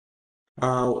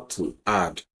How to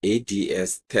add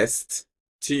ADS text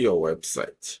to your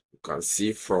website. You can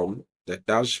see from the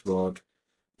dashboard,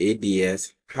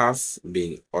 ADS has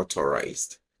been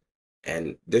authorized,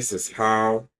 and this is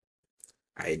how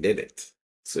I did it.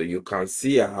 So you can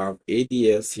see I have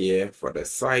ADS here for the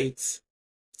site,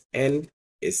 and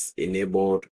it's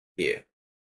enabled here.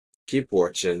 Keep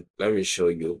watching. Let me show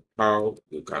you how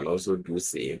you can also do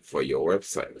same for your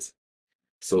website.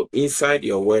 So inside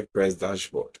your WordPress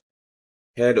dashboard,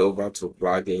 head over to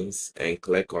plugins and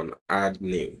click on add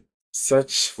new.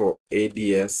 Search for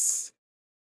ads.txt.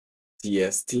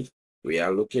 We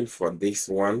are looking for this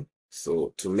one.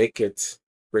 So to make it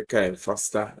quicker and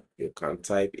faster, you can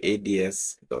type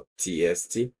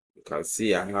ads.txt. You can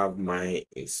see I have mine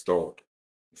installed.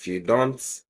 If you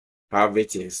don't have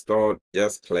it installed,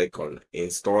 just click on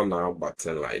install now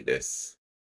button like this.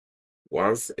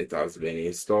 Once it has been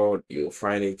installed, you'll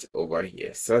find it over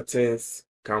here. Settings,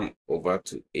 come over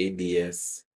to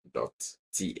ads.txt.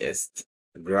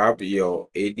 Grab your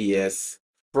ADS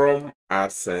from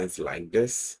Adsense like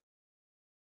this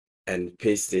and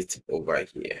paste it over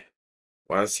here.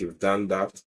 Once you've done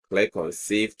that, click on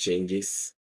Save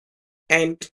Changes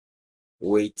and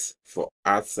wait for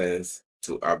Adsense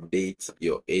to update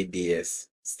your ADS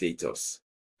status.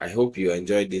 I hope you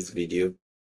enjoyed this video.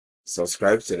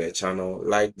 Subscribe to the channel,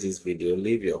 like this video,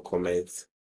 leave your comments,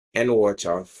 and watch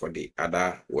out for the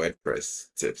other WordPress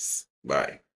tips.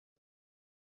 Bye.